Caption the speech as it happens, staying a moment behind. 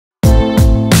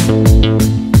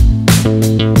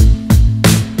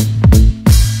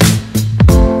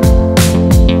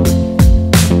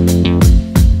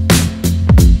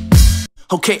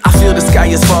feel the sky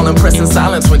is falling, pressing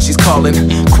silence when she's calling.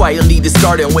 Quietly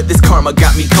discarding what this karma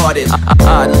got me caught in.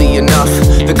 Oddly enough,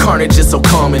 the carnage is so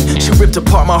common. She ripped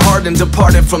apart my heart and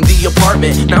departed from the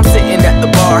apartment. Now I'm sitting at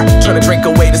the bar, trying to drink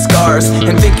away the scars,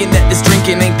 and thinking that this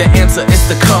drinking ain't the answer, it's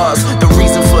the cause. The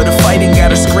reason for the fighting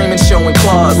got her screaming, showing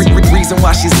claws. Reason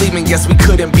why she's leaving, guess we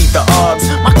couldn't beat the odds.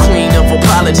 My queen of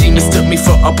apology mistook me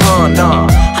for a pawn. Nah,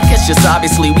 I guess just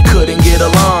obviously we couldn't get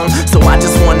along. So I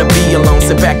just wanna be alone,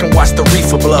 sit back and watch the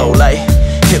reefer blow. Like,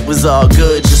 it was all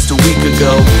good just a week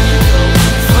ago.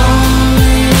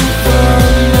 Falling from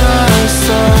the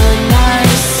sun, I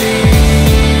see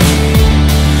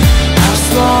how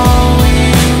small we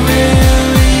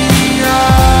really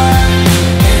are.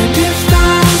 And if the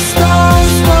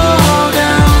stars fall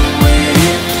down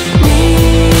with me,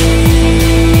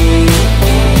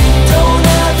 don't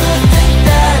ever think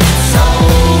that it's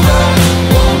over.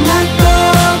 Won't let the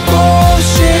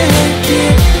bullshit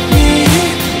get me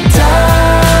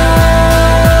down.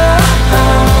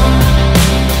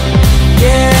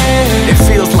 Yeah. It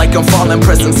feels like I'm falling,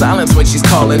 pressing silence when she's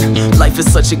calling. Life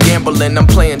is such a gamble and I'm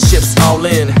playing chips all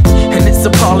in. And it's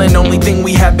appalling, only thing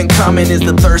we have in common is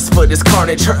the thirst for this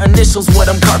carnage. Her initials what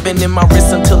I'm carving in my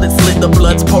wrist until it's lit. The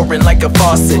blood's pouring like a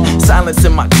faucet. Silence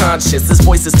in my conscience, this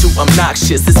voice is too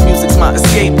obnoxious. This music's my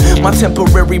escape, my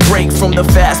temporary break from the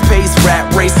fast-paced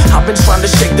rat race. I've been trying to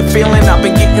shake the feeling I've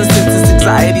been getting since this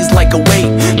anxiety's like a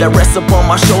weight that rests upon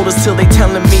my shoulders till they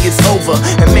telling me it's over.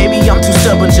 And maybe I'm too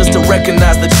stubborn just to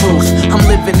recognize the truth. I'm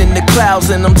living in the clouds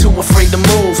and I'm too afraid to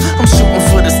move. I'm shooting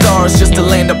for the stars just to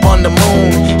land up on the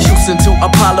moon. Houston to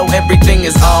Apollo, everything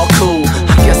is all cool.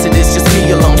 I guess it is just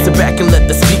me alone, sit back and let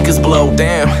the speakers blow.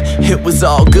 Damn, it was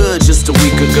all good just a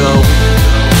week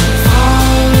ago.